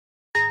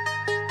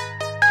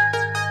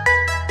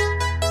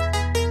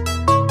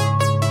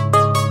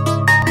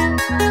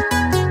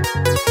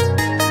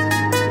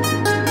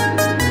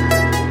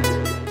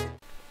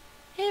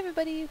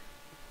everybody!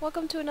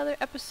 Welcome to another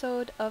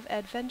episode of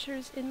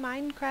Adventures in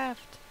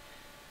Minecraft.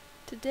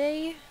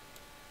 Today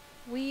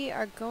we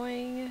are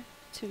going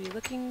to be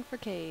looking for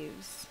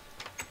caves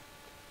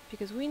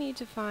because we need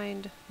to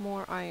find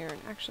more iron.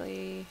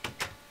 Actually,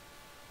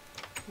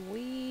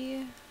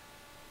 we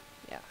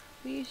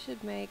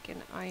should make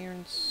an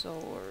iron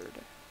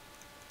sword.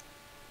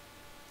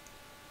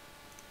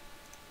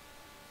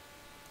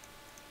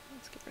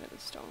 Let's get rid of the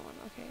stone one.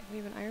 Okay, we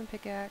have an iron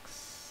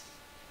pickaxe.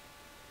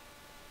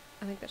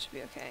 I think that should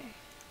be okay.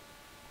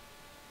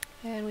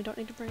 And we don't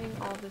need to bring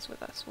all of this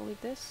with us. We'll leave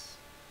this.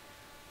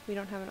 We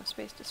don't have enough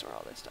space to store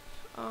all this stuff.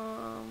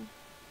 We'll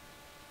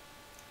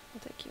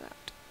take you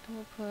out. And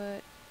we'll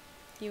put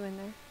you in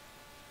there.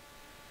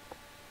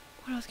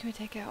 What else can we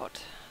take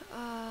out?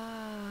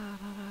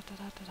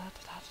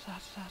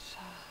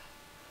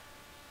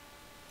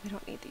 We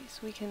don't need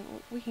these. We can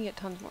get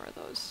tons more of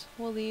those.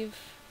 We'll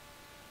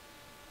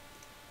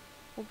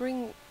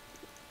bring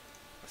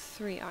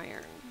 3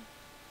 iron.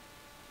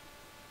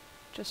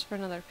 Just for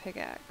another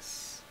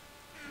pickaxe.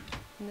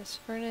 And this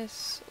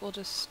furnace will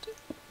just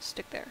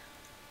stick there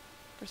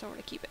for somewhere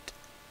to keep it.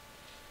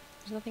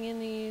 There's nothing in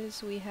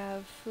these. We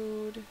have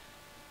food.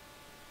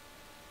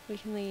 We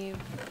can leave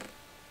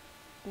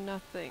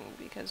nothing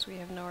because we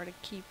have nowhere to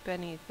keep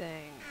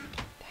anything.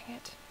 Dang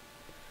it.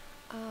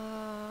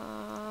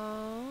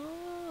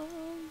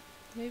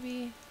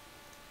 Maybe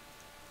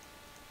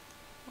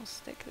I'll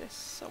stick this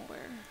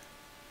somewhere.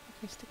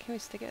 Can we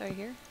stick it right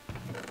here?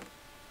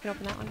 Can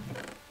open that one?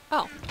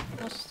 Oh,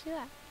 let's just do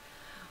that.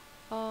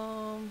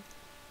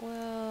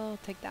 We'll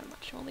take that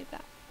much. We'll leave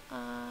that.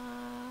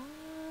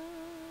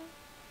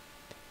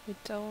 We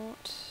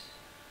don't...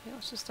 Yeah,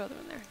 let's just throw them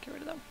in there. Get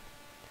rid of them.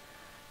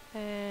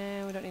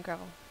 And we don't need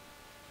gravel.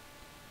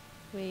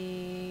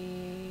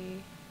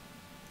 We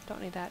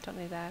don't need that. Don't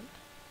need that.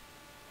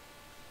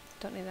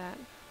 Don't need that.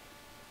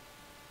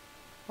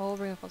 Oh, we'll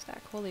bring a full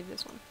stack. We'll leave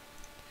this one.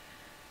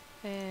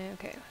 And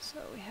okay, so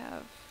we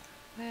have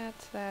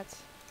that.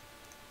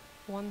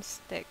 1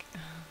 stick.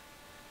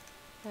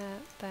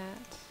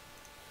 that.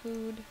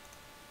 Food.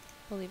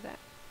 We'll leave that.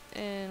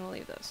 And we'll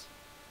leave those.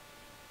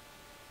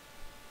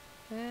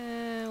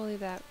 And we'll leave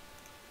that.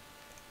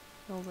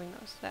 And we'll bring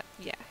those. That,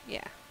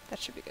 yeah. That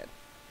should be good.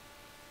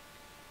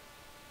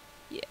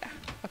 Yeah.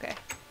 Okay.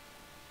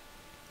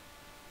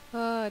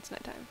 It's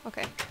nighttime.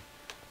 Okay.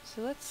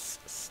 So let's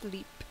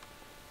sleep.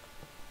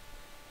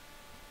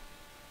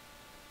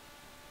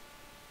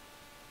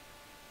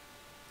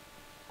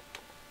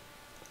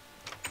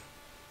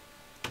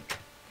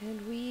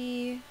 And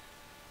we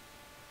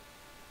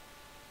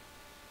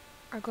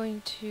are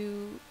going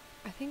to,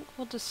 I think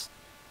we'll just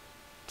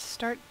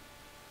start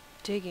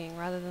digging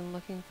rather than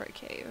looking for a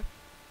cave.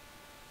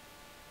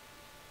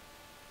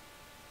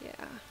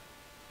 Yeah.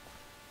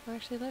 Well,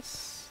 actually,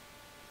 let's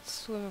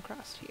swim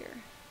across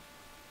here.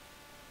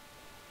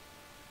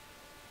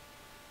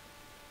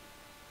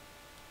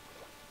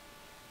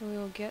 And we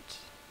will get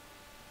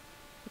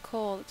the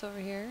coal that's over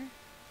here.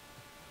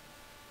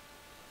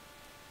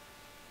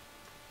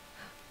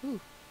 Ooh,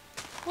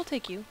 we'll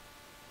take you.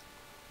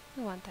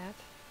 We want that.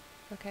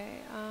 Okay,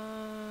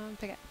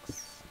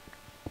 pickaxe.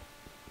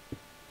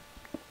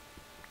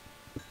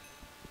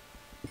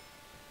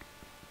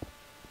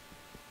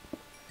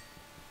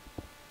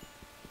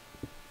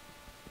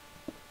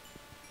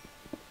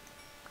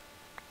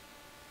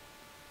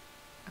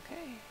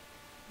 Okay,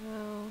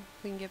 now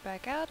we can get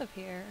back out of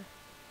here.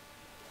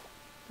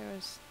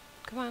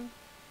 Come on,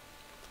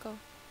 let's go.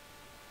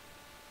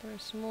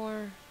 There's some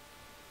more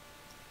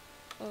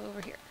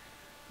over here.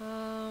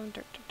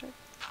 Dirt.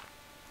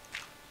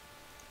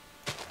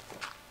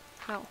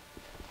 Oh.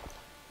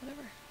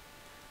 Whatever.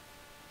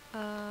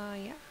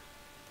 Yeah.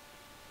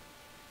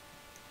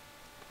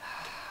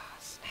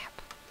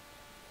 Snap.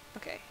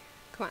 Okay,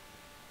 come on.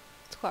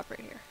 Let's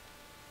cooperate here.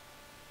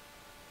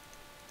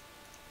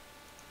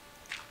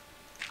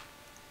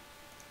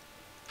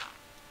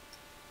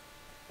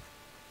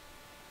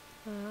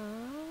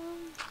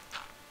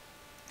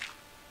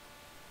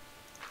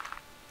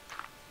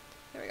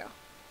 There we go.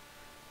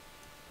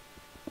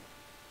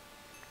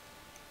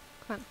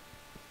 Come on.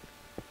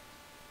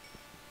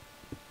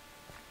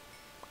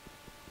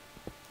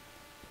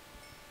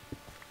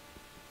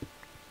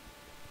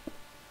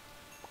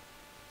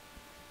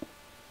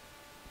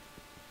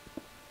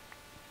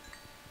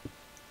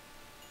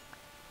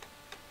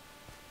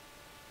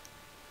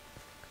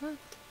 Come on.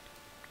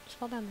 Just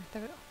fall down there.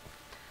 There we go.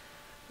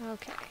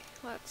 Okay,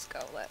 let's go.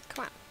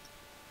 Come on.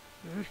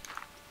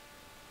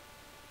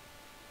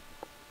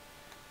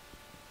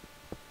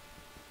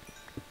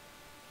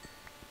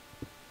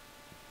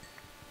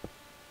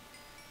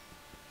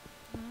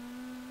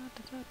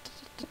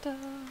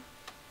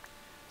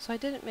 So I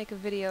didn't make a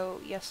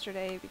video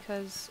yesterday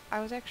because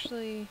I was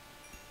actually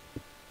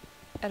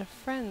at a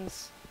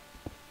friend's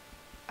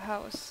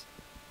house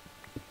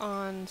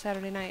on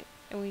Saturday night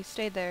and we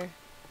stayed there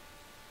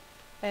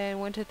and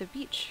went to the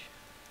beach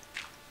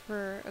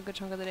for a good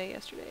chunk of the day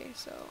yesterday,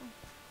 so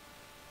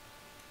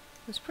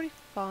it was pretty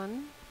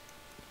fun.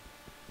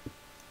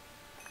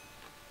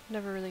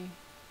 Never really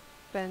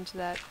been to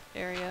that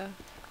area,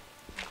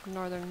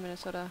 northern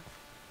Minnesota,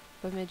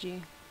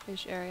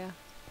 Bemidji-ish area.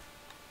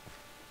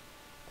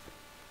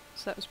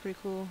 So that was pretty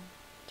cool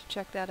to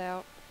check that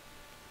out.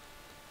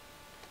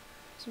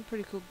 Some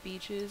pretty cool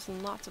beaches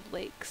and lots of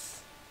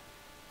lakes.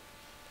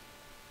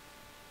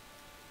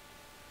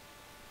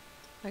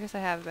 I guess I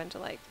have been to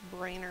like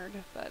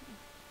Brainerd, but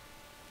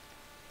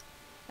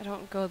I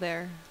don't go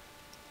there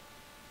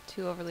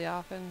too overly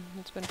often.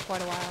 It's been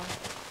quite a while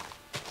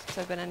since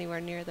I've been anywhere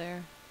near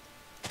there.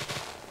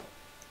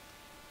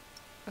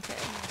 Okay.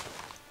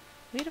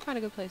 We need to find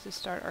a good place to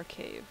start our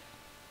cave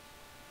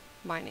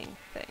mining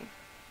thing.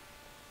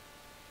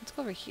 Let's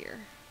go over here.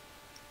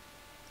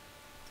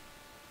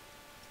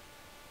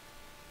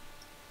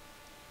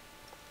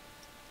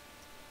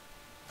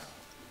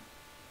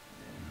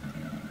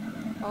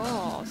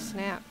 Oh,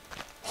 snap.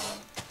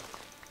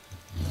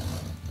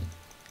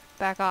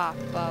 Back off,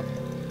 bub.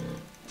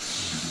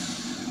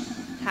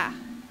 Ha.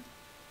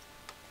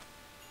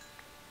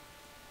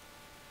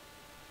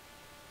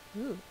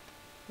 Ooh,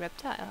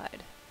 reptile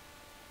hide.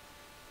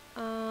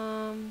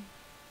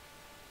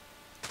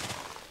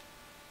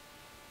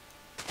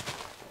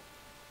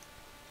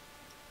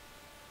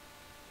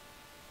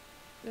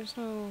 There's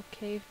no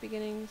cave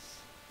beginnings.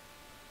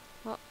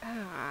 Well,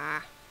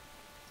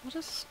 we'll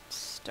just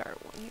start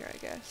one here, I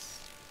guess.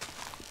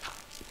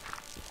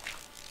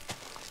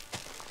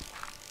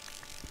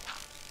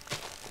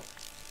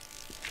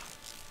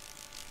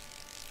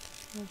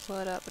 We'll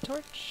put up a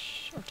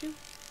torch or two.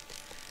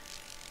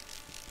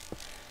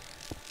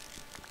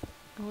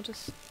 And we'll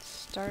just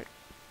start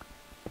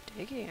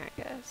digging, I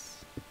guess.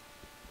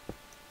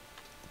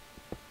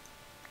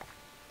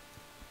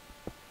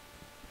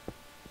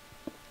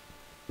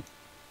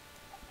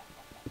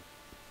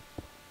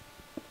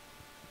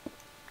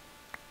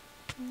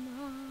 Come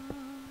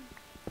on.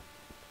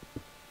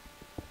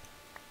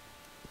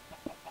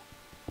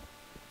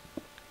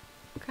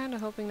 I'm kind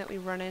of hoping that we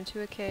run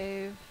into a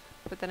cave,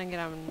 but then again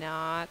I'm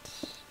not,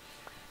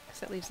 because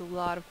that leaves a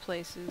lot of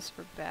places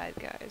for bad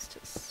guys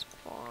to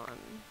spawn.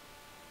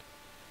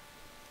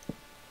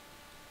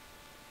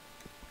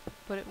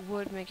 But it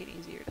would make it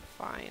easier to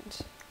find.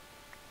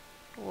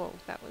 Whoa,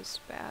 that was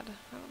bad.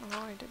 I don't know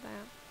how I did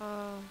that.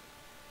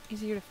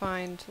 Easier to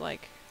find,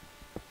 like,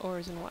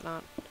 ores and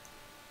whatnot.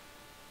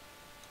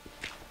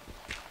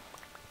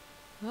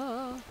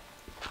 Oh,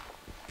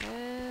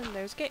 and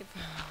there's a cave.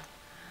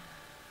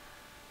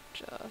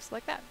 Just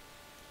like that.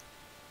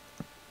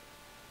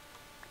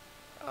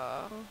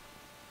 Oh,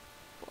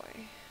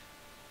 boy.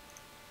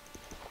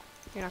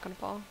 You're not gonna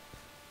fall.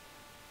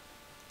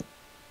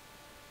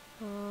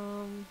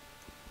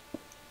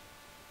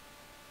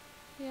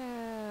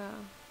 Yeah.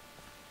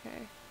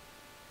 Okay.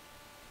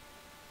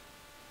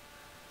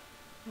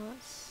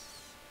 Let's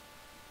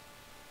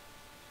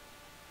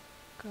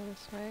go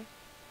this way.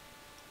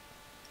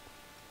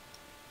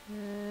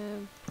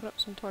 And put up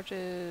some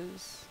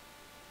torches.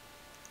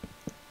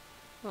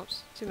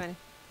 Oops, too many.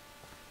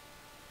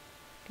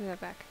 Give me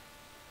that back.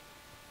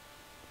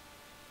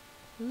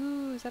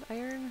 Ooh, is that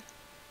iron?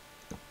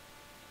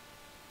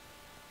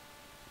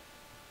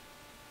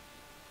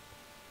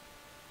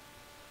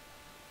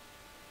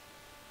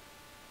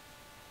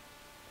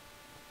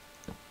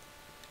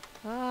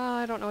 Ah,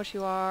 I don't know what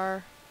you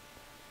are.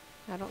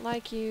 I don't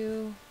like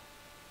you.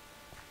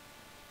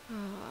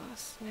 Ah,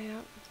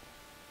 snap.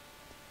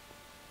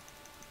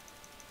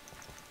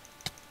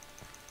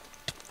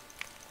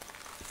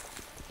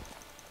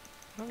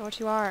 I don't know what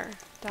you are.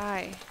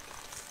 Die.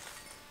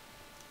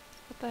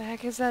 What the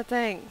heck is that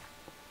thing?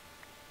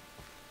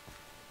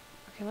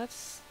 Okay,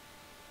 let's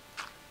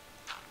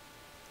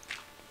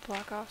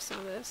block off some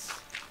of this.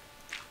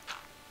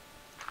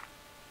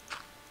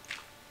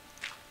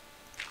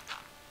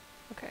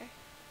 Okay.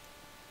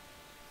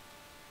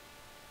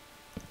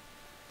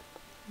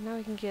 Now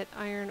we can get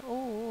iron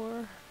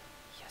ore.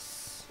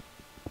 Yes.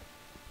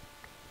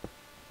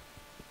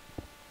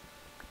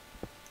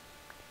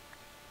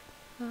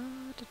 Da,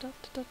 da, da,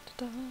 da,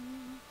 da, da.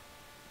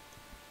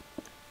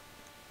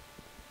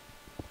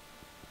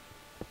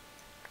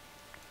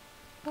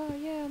 Oh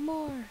yeah,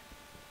 more.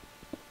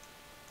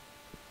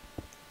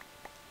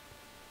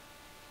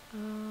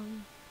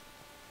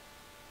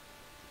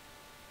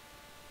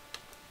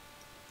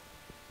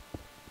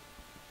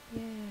 Yeah.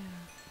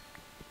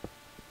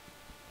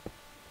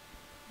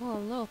 Oh,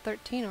 I'm level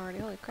 13 already.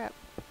 Holy crap.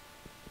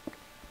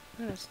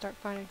 I'm gonna start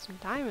finding some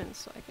diamonds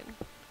so I can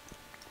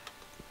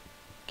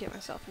get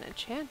myself an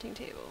enchanting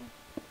table.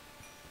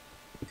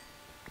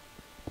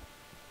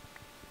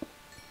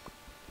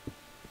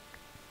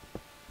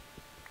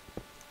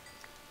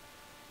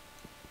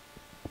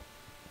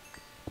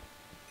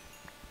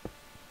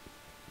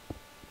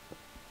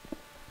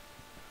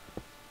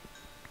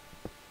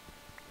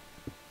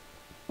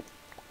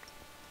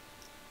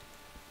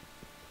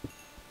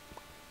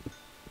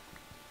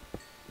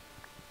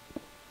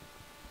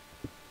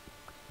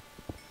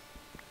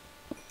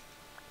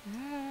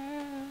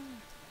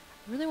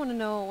 I really want to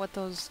know what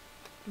those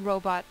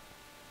robot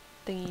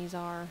thingies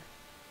are.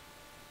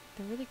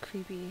 They're really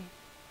creepy.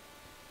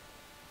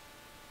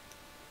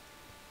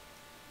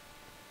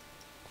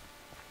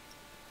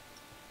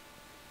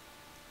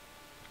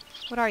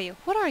 What are you?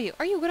 What are you?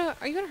 Are you gonna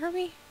hurt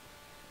me?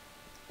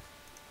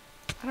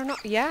 I don't know.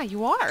 Yeah,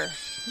 you are.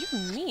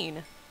 You're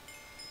mean.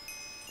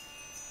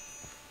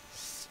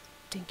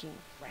 Stinking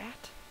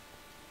rat.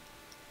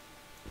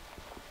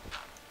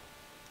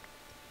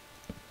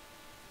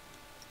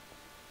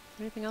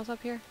 Anything else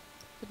up here?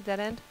 Is it a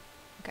dead end?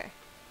 Okay.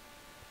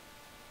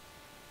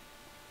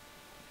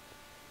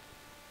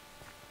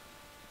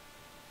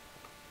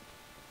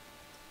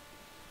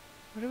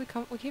 Where did we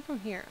come? We came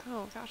from here.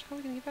 Oh gosh, how are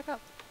we gonna get back up?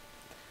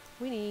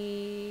 We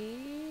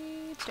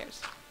need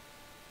stairs.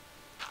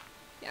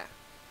 Yeah,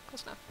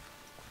 close enough.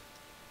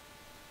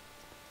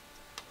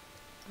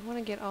 I want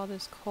to get all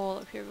this coal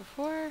up here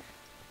before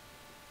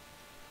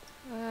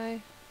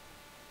I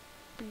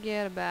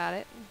forget about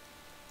it.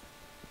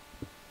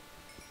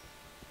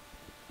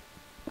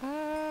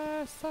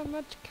 Ah, so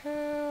much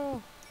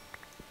coal.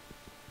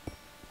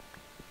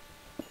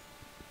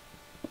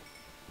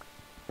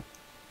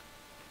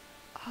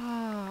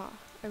 Ah,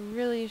 I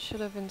really should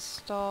have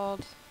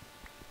installed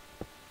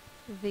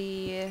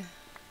the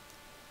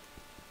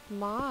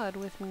mod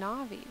with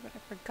Navi, but I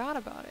forgot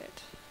about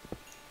it.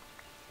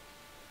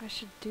 I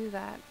should do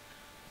that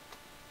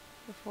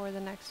before the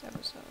next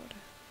episode,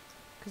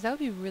 because that would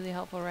be really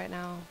helpful right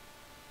now.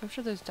 I'm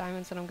sure there's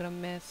diamonds that I'm gonna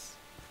miss.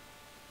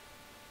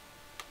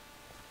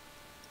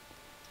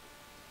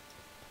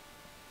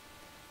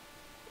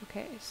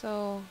 Okay,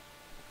 so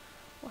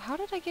well, how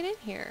did I get in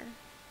here?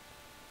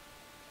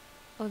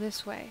 Oh,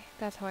 this way.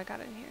 That's how I got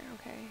in here.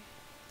 Okay.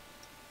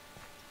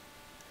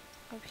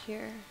 Up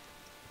here.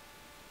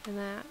 And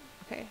that.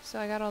 Okay, so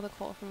I got all the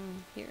coal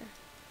from here.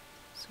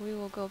 So we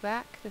will go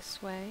back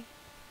this way.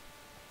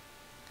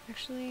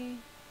 Actually,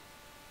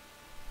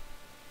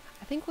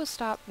 I think we'll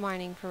stop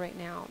mining for right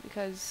now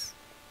because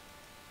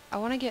I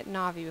want to get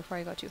Navi before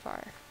I go too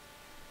far.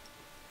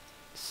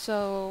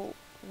 So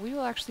we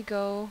will actually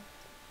go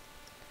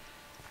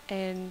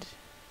and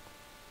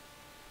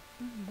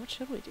what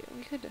should we do?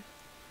 We could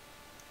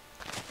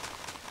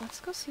let's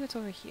go see what's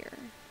over here.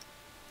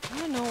 I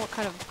want to know what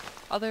kind of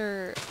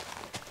other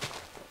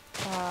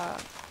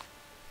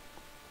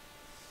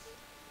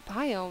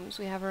biomes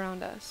we have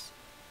around us.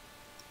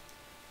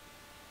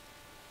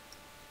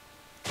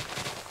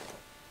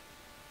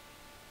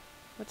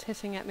 What's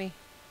hissing at me?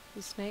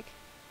 The snake?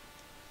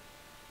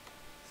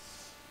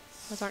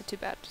 Those aren't too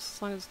bad, just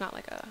as long as it's not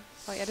like a...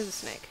 Oh yeah, it is a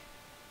snake.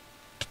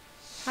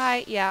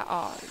 Hi, yeah,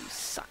 aw, you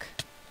suck.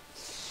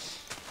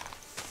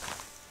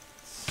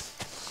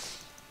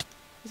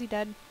 Is he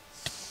dead?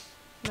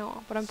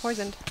 No, but I'm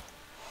poisoned.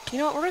 You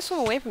know what, we're gonna swim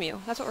away from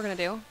you. That's what we're gonna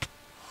do.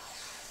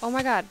 Oh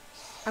my god.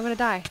 I'm gonna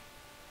die.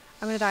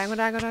 I'm gonna die, I'm gonna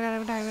die, I'm gonna die,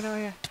 I'm gonna die, I'm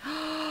gonna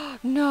die.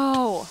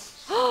 No!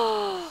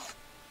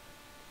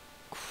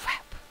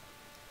 Crap.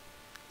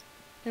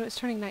 And it's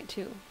turning night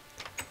too.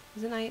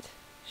 Is it night?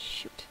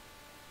 Shoot.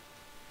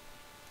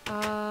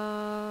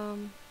 Yeah.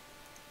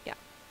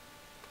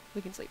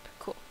 We can sleep.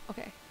 Cool.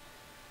 Okay.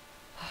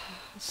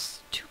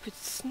 Stupid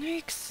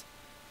snakes!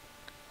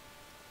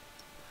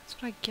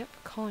 That's what I get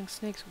for calling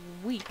snakes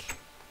weak.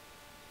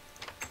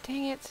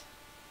 Dang it.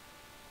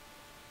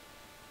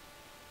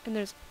 And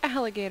there's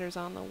alligators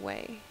on the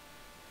way.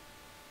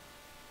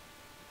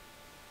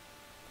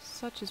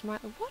 Such is my...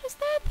 What is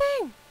that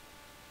thing?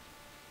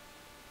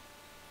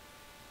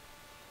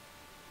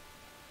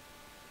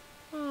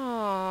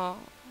 Oh,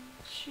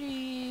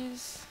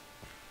 jeez.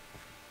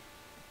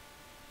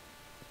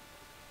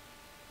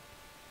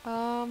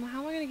 How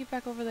am I gonna get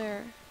back over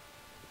there?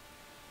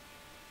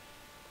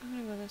 I'm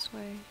gonna go this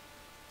way.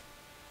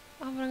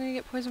 Oh, but I'm gonna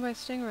get poisoned by a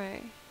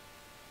stingray.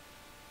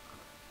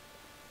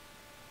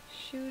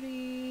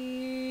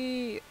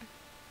 Shooty!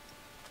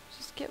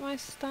 Just get my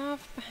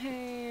stuff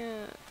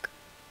back.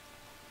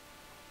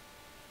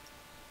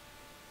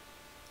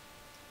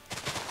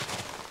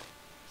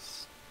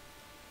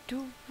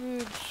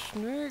 Stupid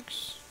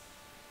snakes.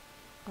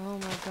 Oh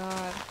my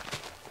god.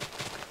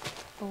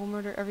 I will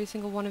murder every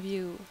single one of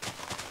you.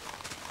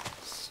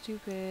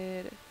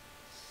 Stupid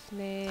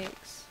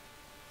snakes.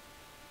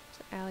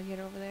 There's an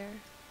alligator over there.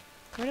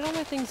 Where did all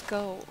my things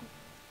go?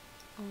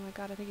 Oh my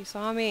god, I think he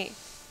saw me.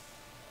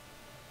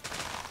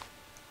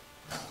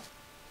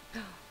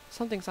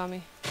 Something saw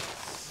me.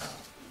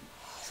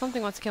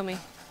 Something wants to kill me.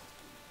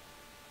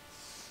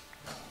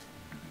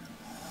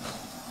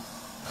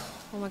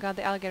 Oh my god,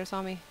 the alligator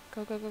saw me.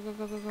 Go, go, go, go,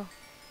 go, go, go.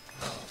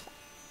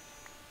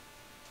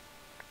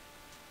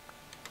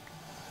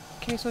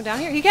 Can you swim down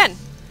here? He can!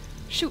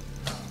 Shoot!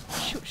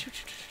 Shoot, shoot,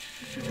 shoot,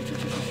 shoot, shoot, shoot,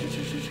 shoot,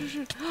 shoot, shoot, shoot,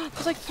 shoot.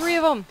 There's like 3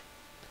 of them!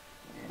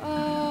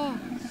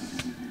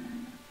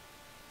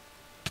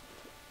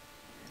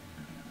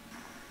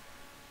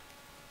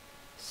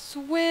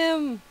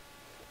 Swim!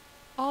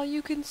 All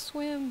you can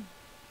swim.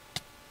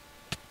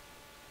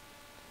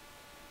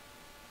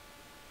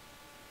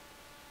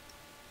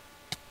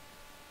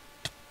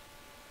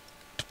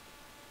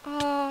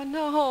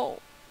 No!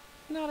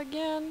 Not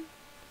again.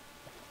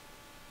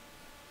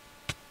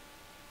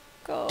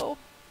 Go.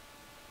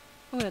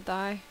 I'm gonna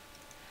die.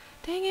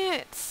 Dang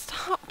it!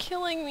 Stop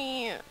killing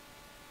me!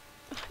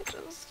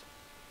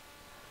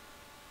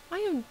 I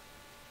am...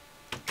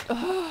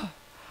 Ugh.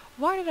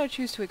 Why did I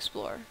choose to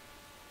explore?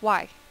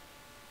 Why?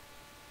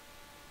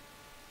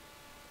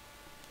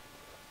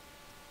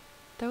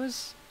 That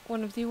was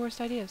one of the worst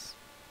ideas.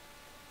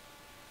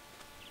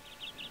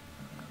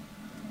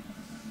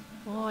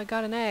 Well, I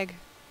got an egg.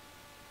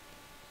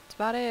 That's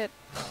about it.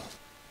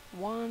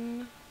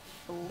 One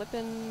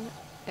flippin'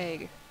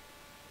 egg.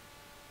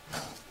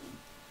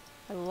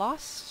 I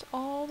lost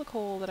all the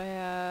coal that I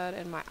had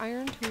and my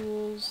iron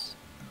tools,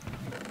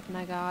 and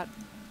I got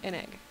an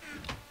egg.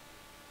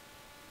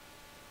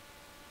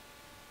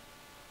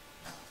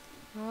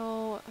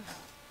 Well,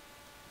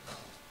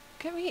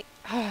 get me...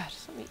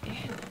 just let me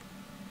in.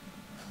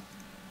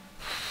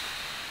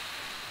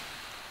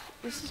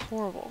 This is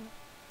horrible.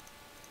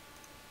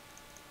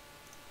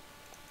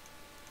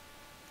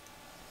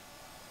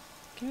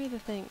 Give me the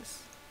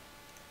things.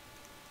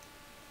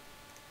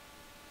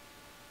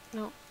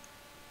 No.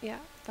 Yeah,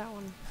 that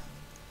one.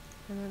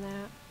 And then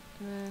that.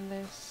 And then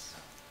this.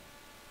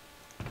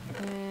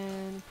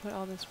 And put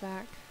all this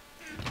back.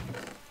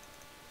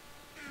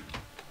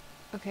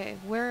 Okay,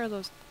 where are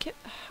those...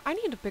 I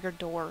need a bigger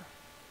door.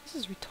 This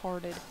is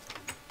retarded.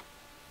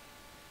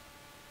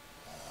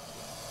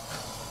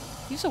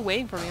 You're still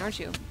waiting for me, aren't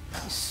you?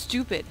 You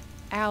stupid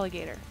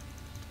alligator.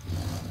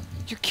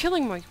 You're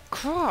killing my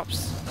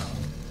crops!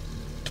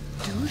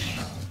 Douche.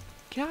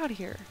 Get out of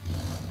here.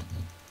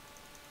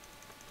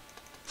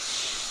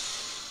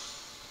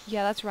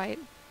 Yeah, that's right.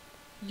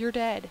 You're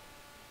dead.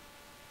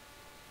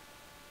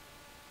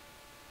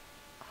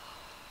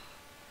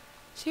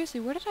 Seriously,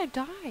 where did I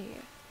die?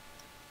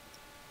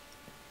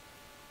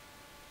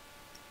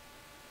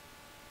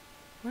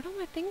 Where'd all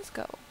my things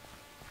go?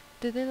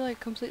 Did they, like,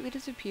 completely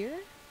disappear?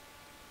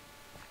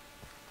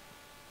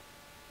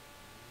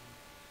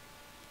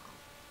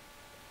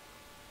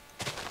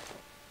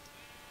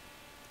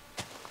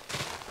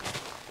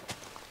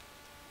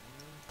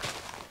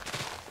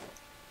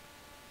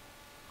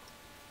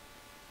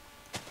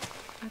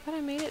 I thought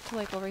I made it to,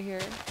 like, over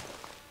here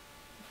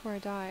before I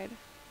died.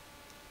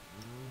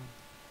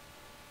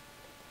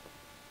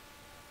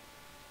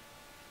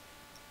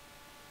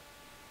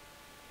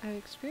 I have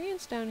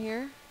experience down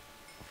here.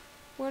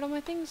 Where'd all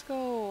my things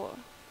go?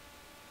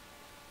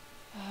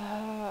 Do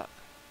I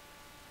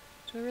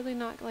really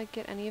not, like,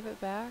 get any of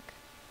it back?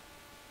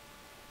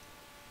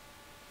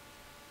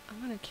 I'm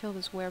gonna kill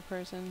this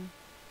wereperson.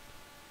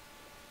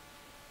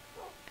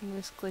 And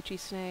this glitchy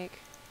snake.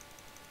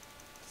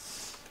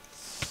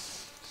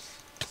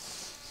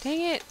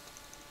 Dang it!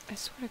 I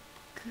swear to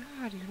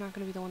God, you're not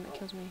gonna be the one that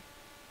kills me.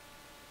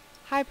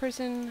 Hi,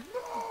 person.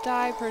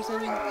 Die, person.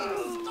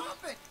 Stop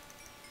it!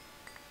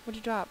 What'd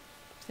you drop?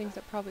 Things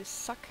that probably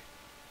suck.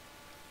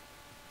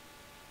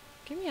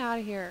 Get me out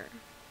of here.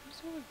 I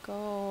just wanna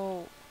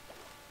go.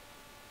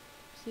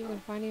 See if I can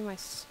find any of my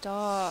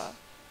stuff.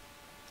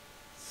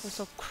 It was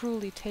so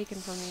cruelly taken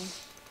from me.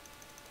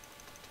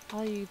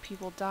 All you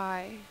people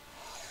die.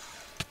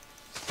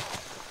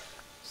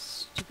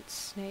 Stupid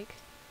snake.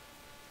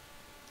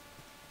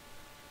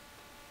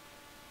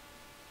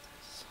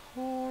 It's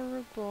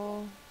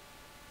horrible.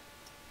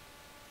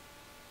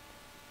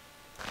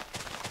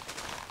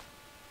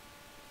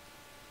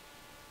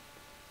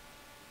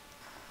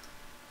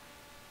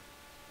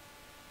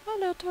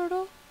 Hello,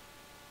 turtle.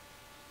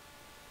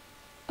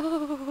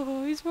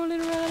 Oh, he's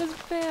rolling around on his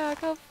back.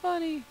 How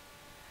funny.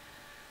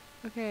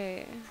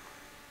 Okay.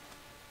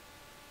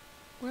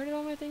 Where did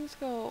all my things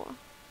go?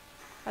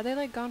 Are they,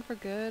 like, gone for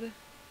good?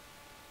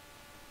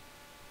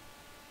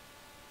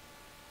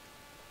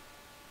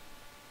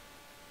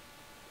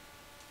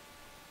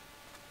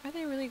 Are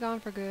they really gone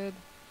for good?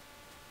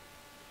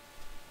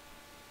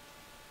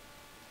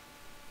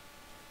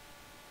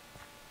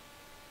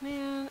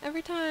 Man,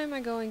 every time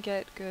I go and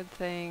get good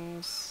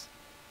things,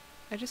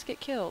 I just get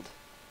killed.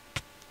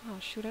 Oh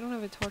shoot, I don't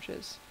have any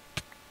torches.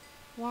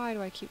 Why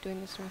do I keep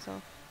doing this to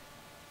myself?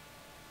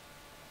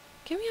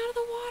 Get me out of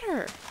the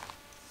water!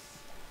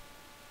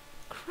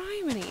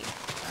 Criminy!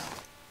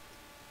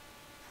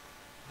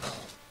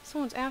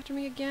 Someone's after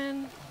me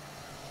again,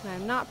 and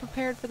I'm not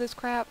prepared for this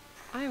crap.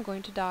 I am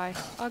going to die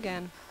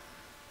again.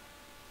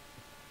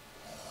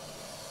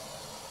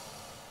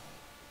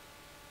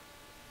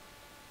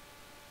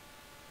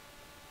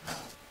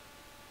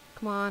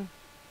 Come on.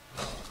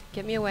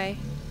 Get me away.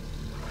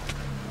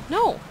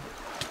 No!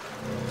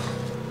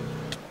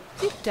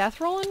 Is he death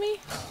rolling me?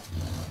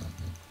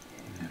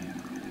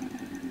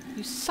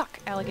 You suck,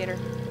 alligator.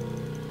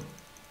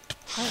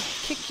 I'll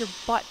kick your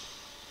butt.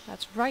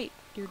 That's right,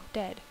 you're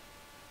dead.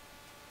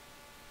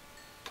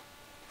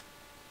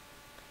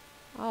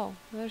 Oh,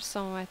 there's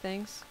some of my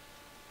things.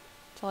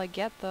 That's all I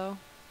get, though.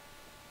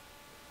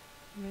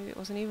 Maybe it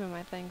wasn't even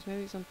my things.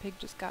 Maybe some pig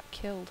just got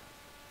killed.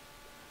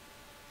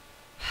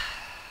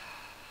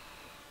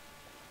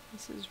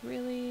 This is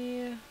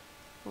really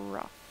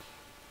rough.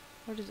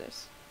 What is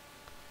this?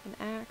 An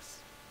axe?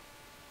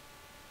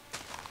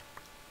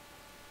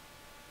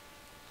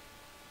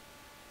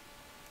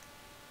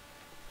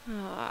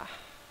 Ah,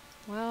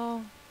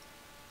 well,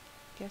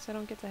 guess I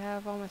don't get to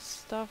have all my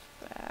stuff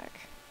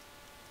back.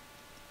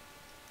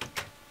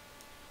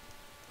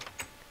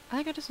 I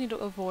think I just need to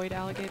avoid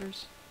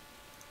alligators.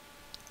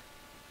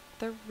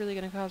 They're really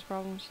gonna cause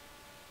problems.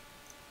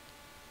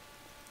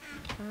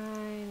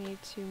 I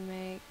need to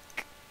make...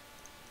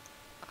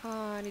 Oh,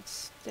 I need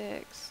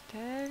sticks.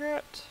 Dang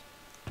it!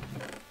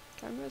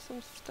 Can I miss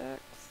some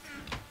sticks?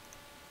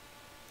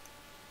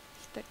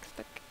 Stick.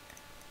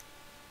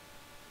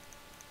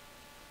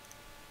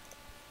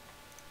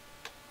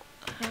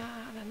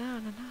 Na.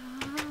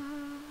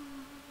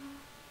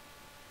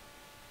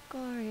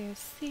 Glorious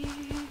seeds.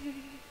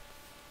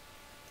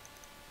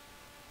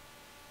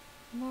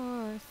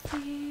 More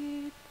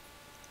seeds.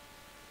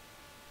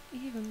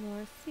 Even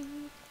more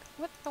seeds.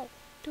 What? Oh,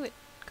 do it.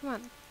 Come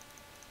on.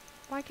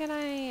 Why can't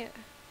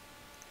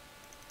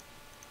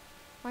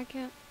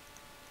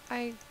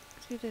I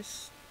do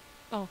this?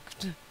 Oh,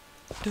 duh.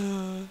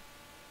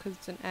 Because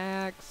it's an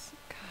axe.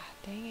 God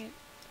dang it.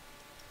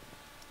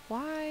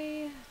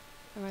 Why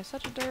am I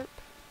such a derp?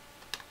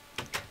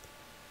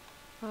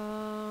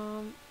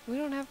 We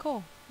don't have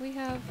coal. We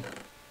have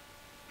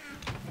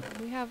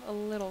a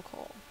little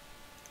coal.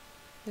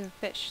 We have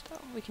fish, though.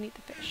 We can eat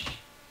the fish.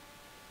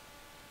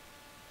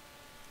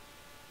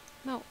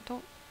 No,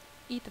 don't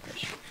eat the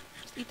fish.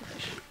 Just eat the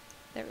fish.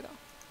 There we go.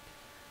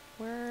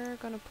 We're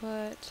gonna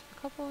put a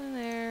couple in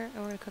there, and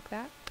we're gonna cook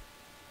that.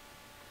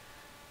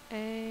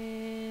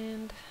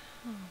 And...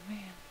 oh,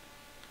 man.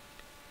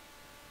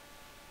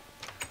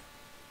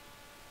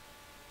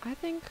 I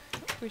think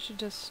we should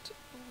just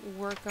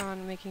work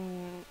on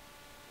making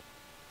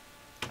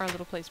our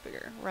little place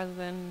bigger, rather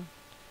than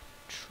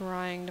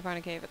trying to find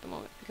a cave at the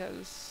moment,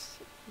 because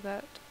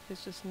that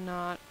is just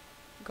not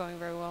going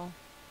very well.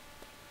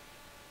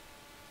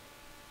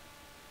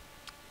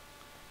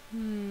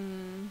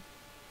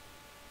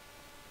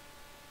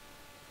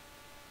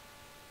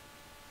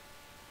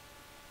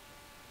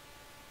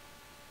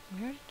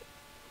 Where did...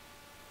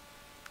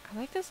 I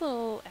like this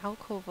little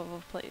alcove of a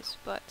place,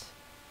 but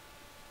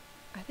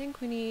I think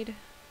we need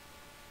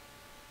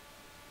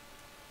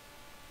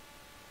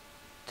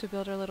to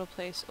build our little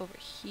place over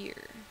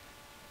here.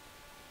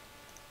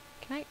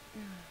 Can I...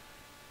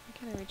 why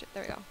can't I reach it?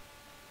 There we go.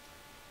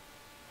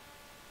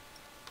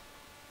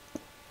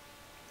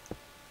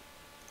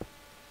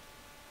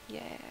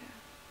 Yeah.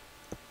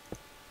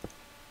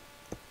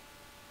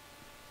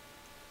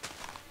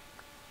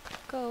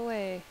 Go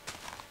away,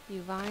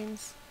 you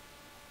vines.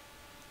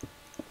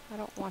 I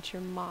don't want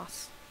your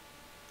moss.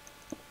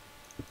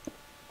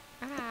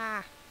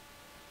 Ah!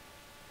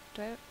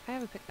 Do I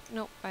have a pickaxe?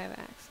 Nope, I have an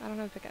axe. I don't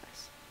have a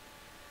pickaxe.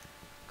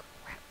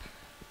 Crap.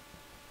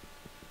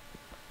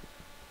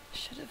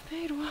 Should have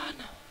made one.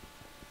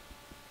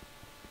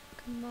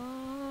 Come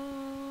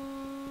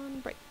on,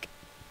 break.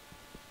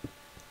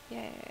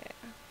 Yeah.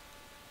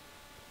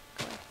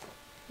 Go away.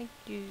 Thank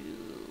you.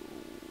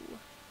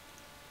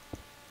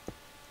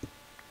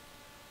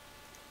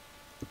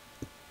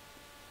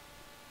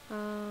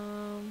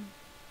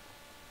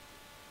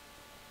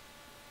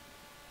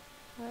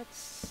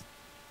 Let's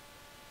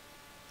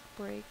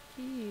break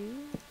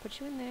you, put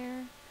you in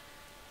there,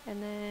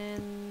 and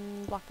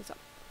then block this up.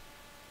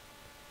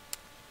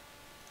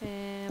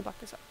 And block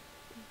this up.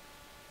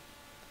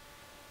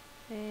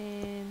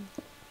 And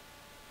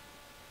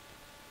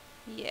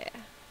yeah,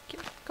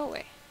 go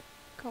away.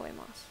 Go away,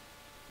 moss.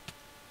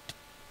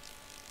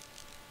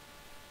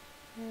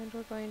 And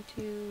we're going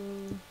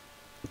to...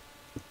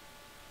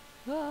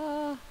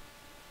 I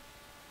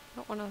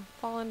don't want to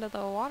fall into the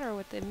water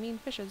with the mean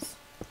fishes.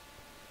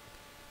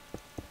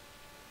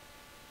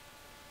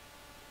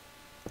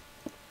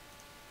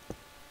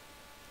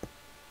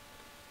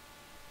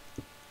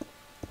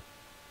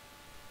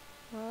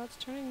 Well, it's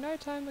turning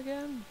nighttime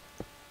again.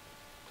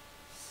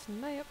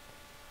 Snap.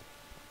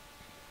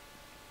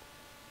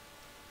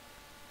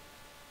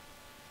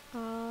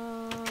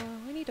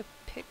 We need a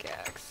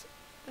pickaxe.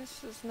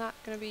 This is not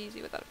going to be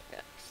easy without a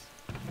pickaxe.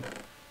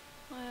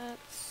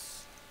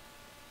 Let's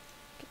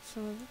get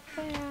some of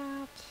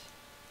that.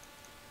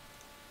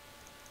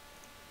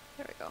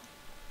 There we go.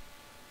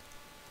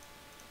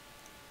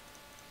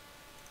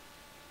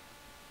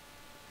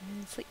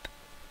 And sleep.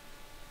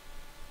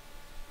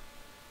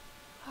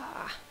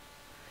 Ah.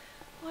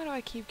 Why do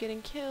I keep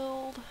getting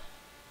killed?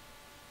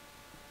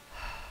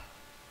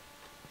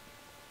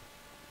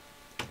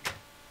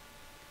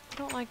 I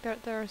don't like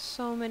that there are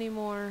so many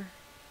more.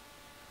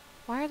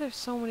 Why are there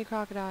so many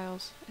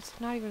crocodiles? It's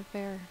not even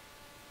fair.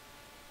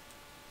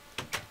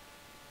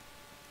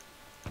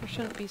 There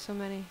shouldn't be so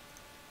many.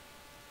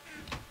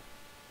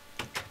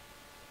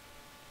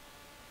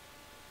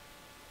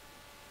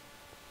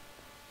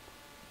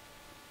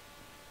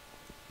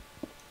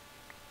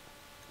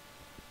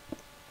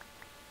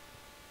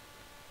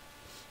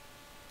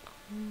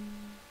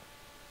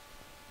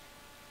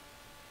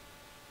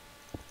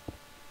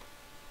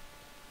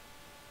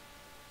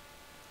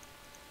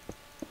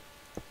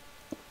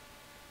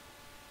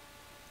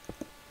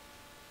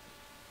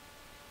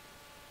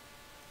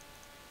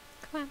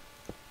 Come on.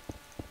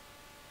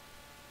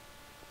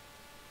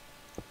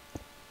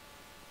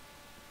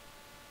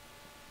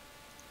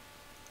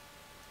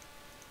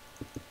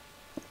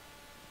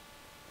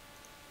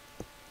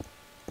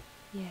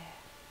 Yeah.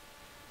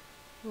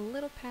 A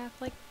little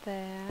path like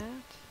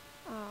that.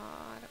 Oh,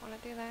 I don't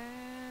want to do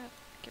that.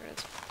 Get rid of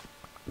this.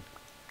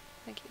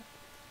 Thank you.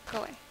 Go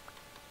away.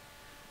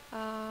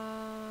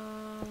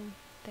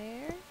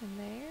 There, and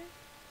there,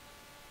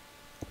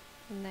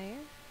 and there,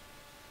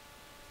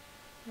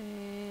 and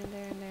there, and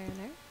there, and there,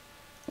 and there,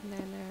 and there, and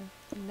there,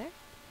 and there,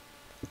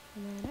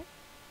 and there, and there,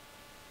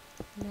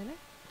 and there.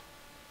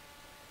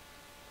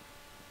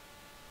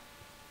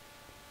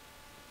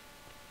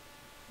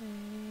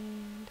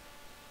 And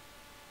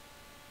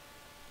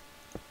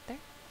there.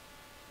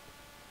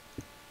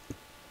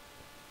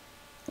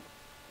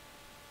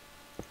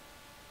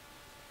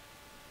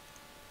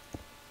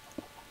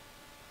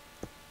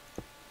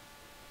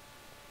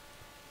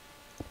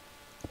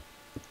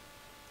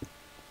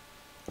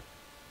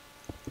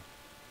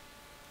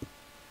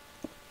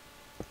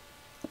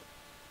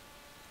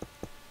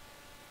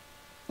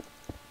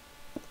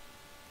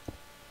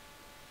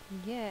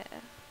 Yeah,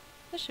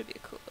 this should be a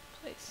cool little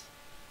place.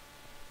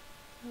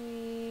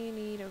 We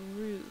need a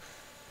roof.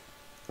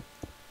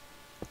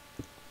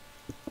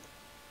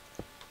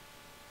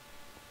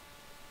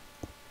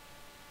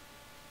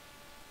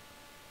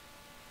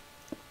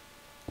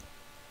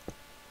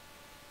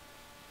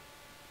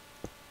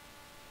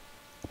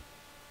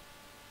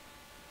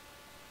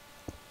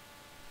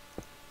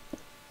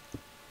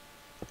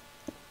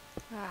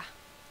 Ah,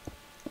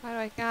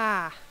 why do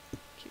I,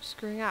 keep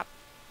screwing up.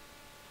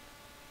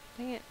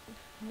 Dang it,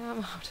 now I'm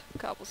out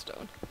of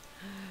cobblestone.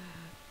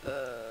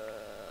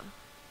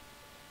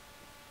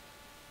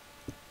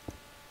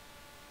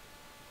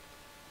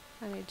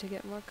 I need to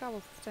get more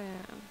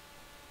cobblestone.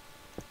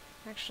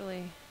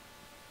 Actually,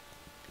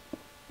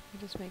 I'll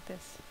just make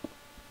this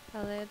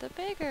a little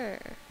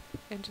bigger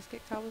and just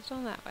get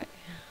cobblestone that way.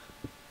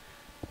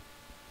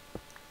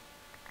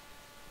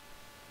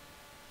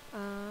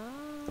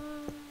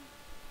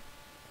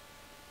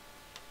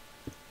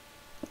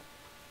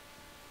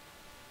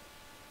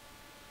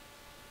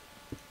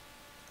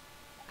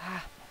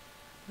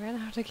 Ran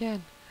out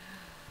again.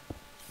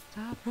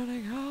 Stop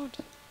running out.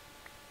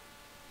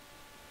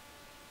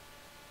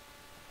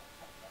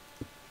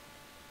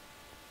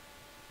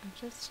 I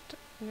just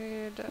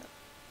need...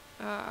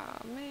 Ah,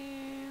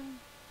 man.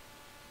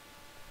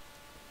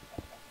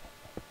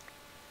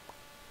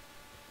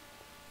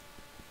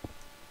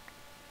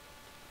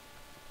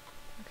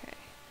 Okay.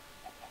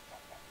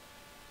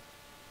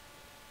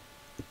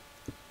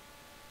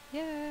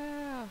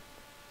 Yeah!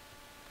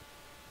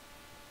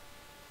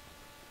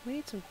 We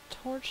need some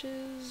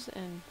torches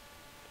and...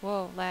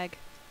 Whoa, lag.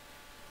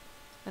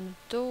 And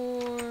a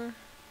door.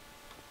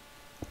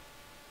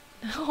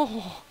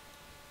 No!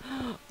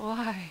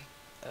 Why?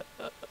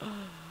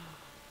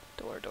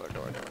 Door.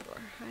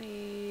 I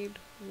need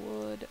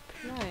wood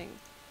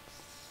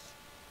planks.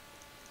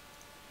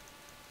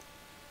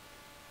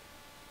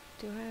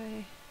 Do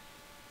I?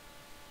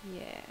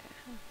 Yeah.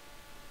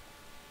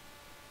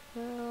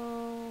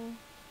 Well...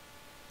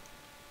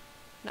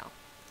 No.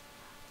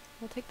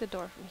 We'll take the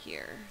door from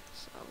here,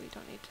 so we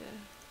don't need to...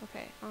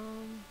 Okay,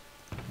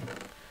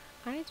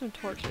 I need some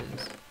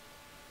torches.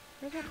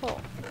 Where's my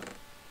coal?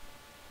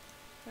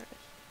 There it is.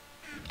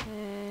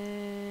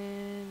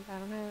 And... I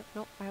don't have...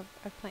 Nope, I have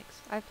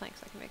planks. I have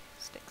planks. I can make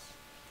sticks.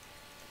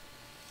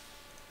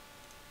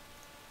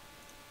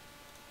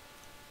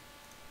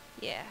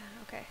 Yeah,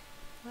 okay.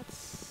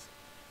 Let's...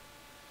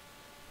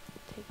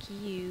 take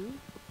you...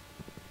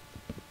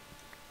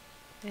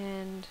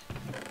 and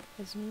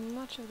as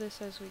much of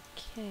this as we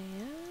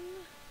can.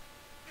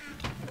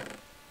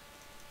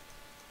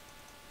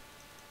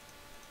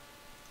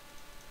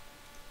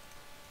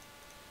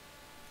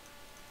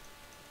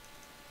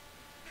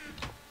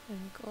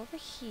 And go over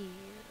here.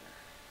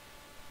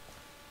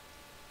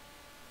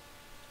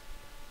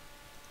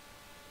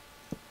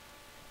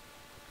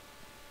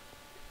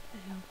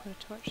 And we'll put a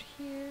torch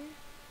here,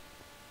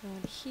 and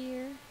one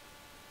here,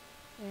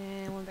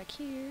 and one back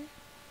here,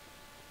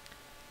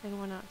 and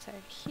one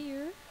outside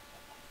here.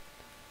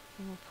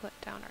 And we'll put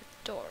down our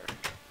door.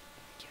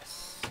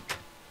 Yes.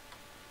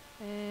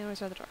 And where's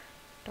the other door?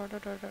 Door.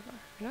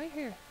 I know you're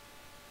here.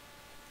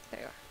 There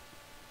you are.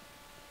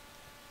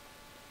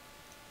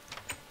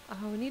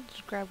 Oh, we need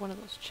to grab one of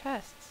those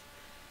chests.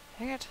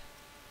 Dang it.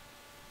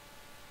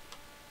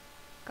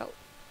 Go.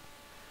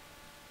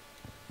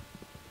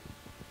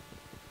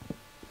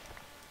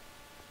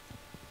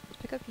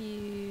 Let's pick up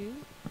you.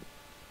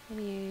 And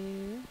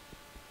you.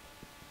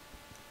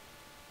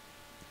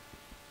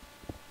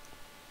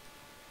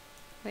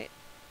 Wait.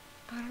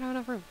 I don't have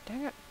enough room.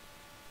 Dang it.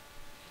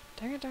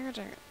 Dang it.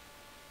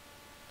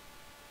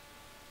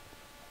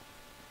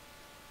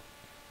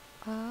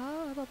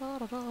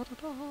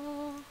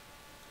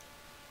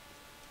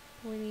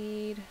 We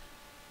need...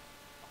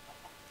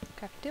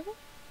 craft table?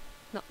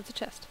 No, it's a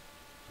chest.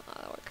 Oh,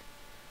 that'll work.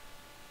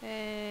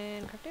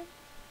 And craft table.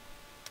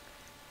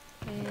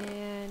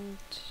 And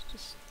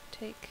just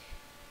take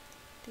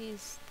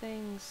these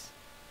things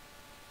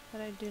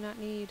that I do not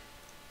need.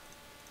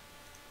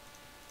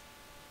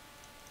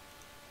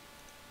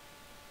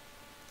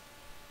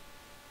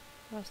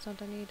 What else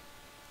don't I need?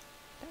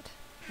 that.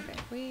 Okay,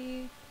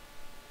 we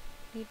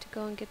need to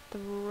go and get the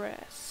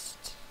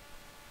rest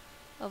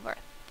of our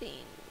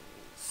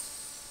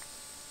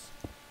things.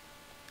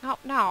 Oh,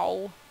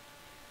 no!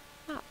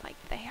 Not like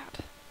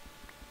that.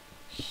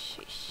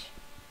 Sheesh.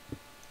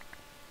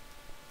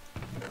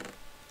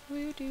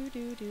 Woo doo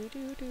doo doo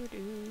doo doo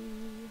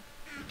doo.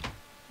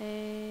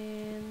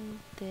 And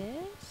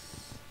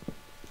this.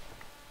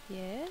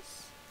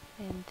 Yes.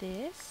 And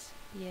this.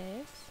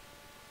 Yes.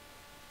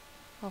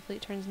 Hopefully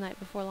it turns night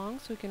before long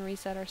so we can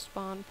reset our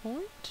spawn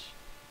point.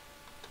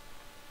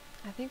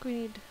 I think we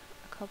need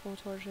a couple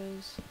of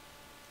torches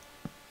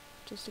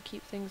just to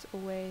keep things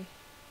away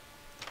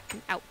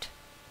and out.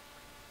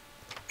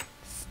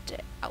 Stay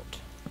out.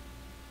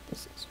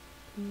 This is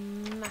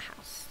my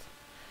house.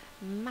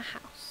 My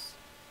house.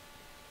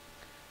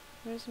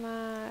 Where's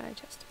my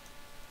chest?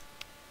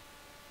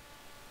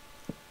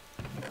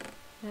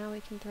 Now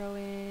we can throw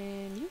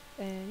in you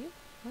and you.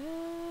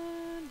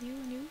 And you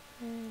and you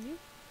and you.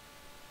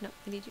 No,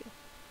 we need you.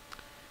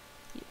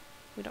 You.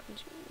 We don't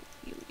need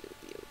you.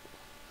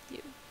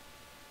 You.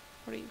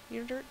 What are you?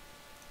 You're dirt?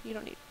 You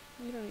don't need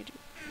you.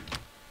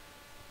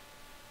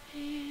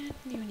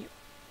 And you.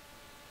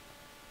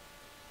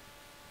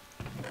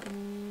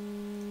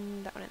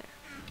 That one in there.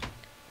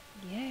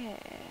 Yeah.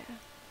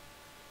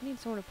 We need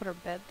somewhere to put our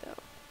bed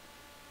though.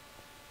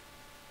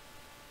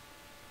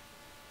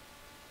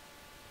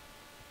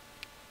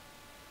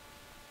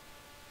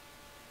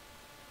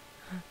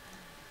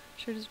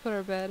 Should we just put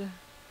our bed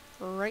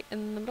right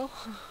in the middle?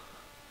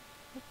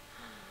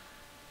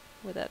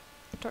 With that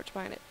torch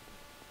behind it.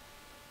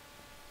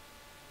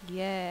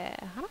 Yeah.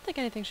 I don't think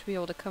anything should be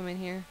able to come in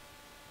here.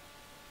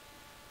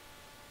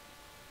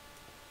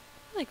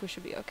 I think we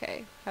should be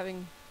okay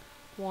having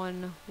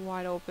one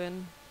wide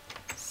open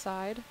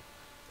side.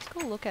 Let's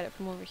go look at it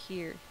from over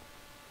here.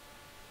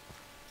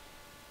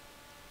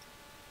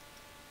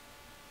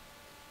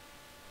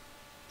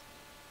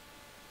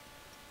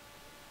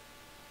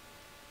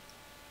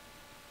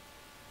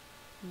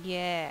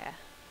 Yeah,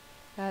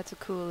 that's a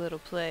cool little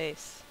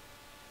place.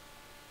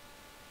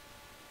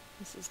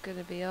 This is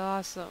gonna be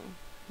awesome.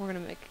 We're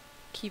gonna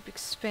keep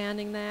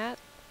expanding that.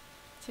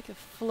 It's like a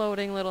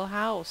floating little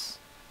house.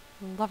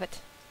 Love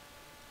it.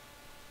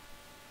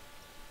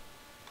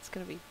 It's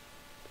gonna be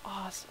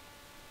awesome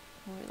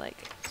when we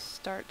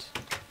start.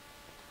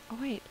 Oh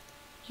wait,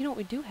 you know what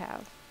we do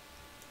have?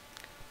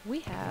 We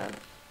have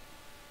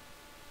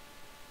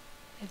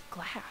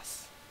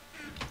glass.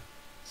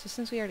 So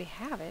since we already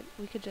have it,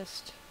 we could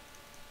just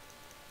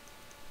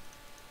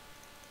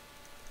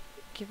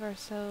give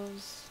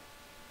ourselves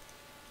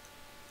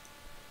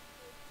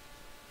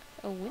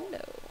a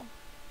window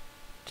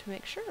to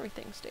make sure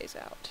everything stays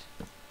out.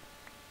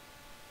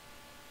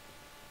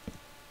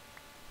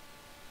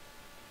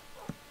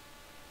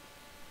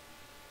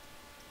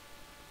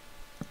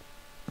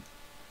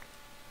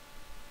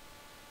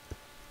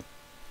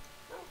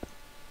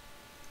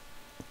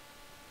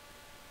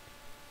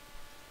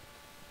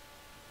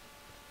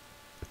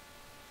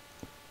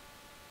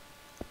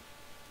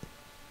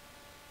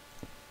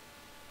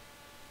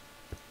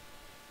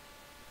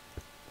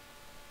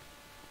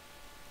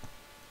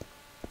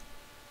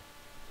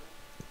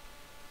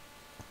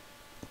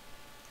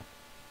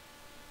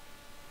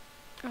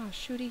 Oh,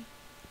 shooty.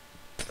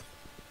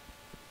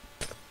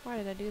 Why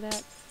did I do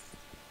that?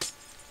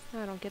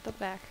 I don't get the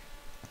back.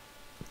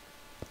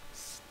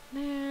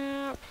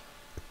 Snap!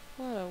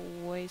 What a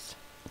waste.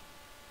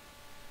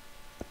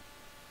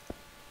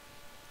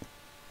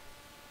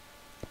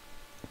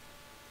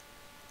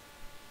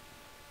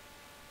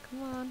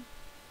 Come on.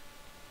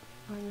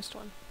 Oh, I missed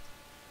one.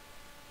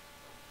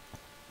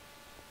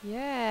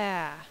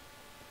 Yeah!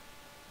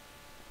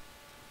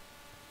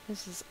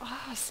 This is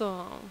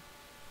awesome!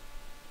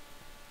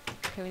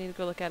 Okay, we need to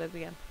go look at it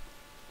again.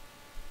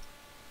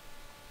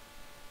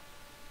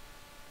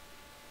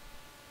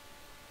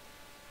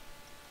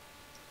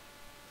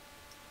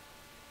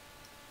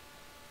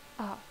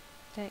 Oh,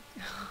 dang.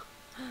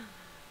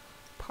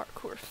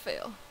 Parkour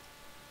fail.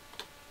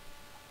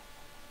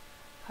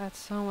 That's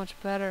so much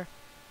better.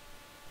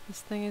 This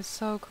thing is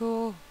so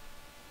cool.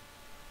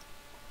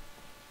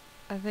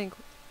 I think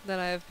that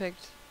I have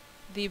picked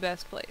the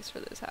best place for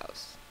this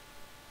house.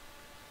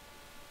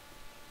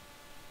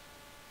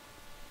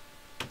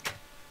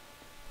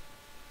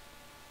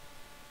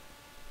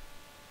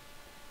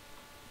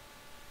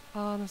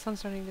 Oh, and the sun's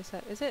starting to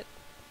set. Is it?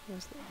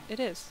 It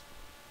is.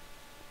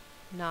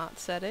 Not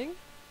setting.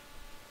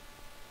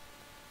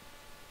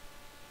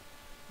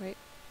 Wait.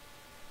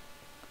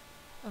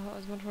 Oh, it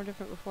was much more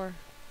different before.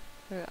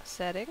 There we go.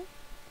 Setting.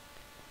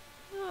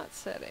 Not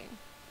setting.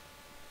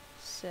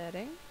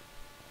 Setting.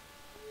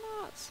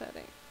 Not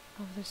setting.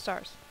 Oh, there's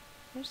stars.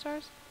 There's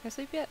stars? Can I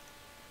sleep yet?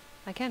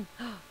 I can.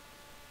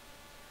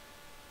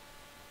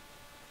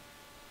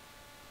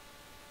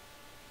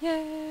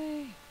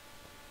 Yay!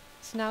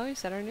 So now we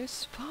set our new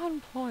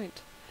spawn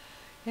point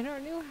in our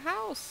new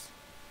house.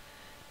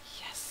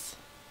 Yes.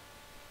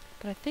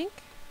 But I think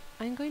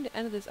I'm going to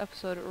end this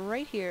episode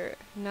right here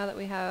now that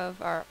we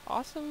have our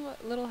awesome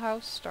little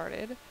house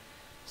started.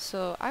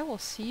 So I will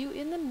see you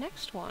in the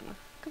next one.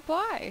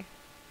 Goodbye!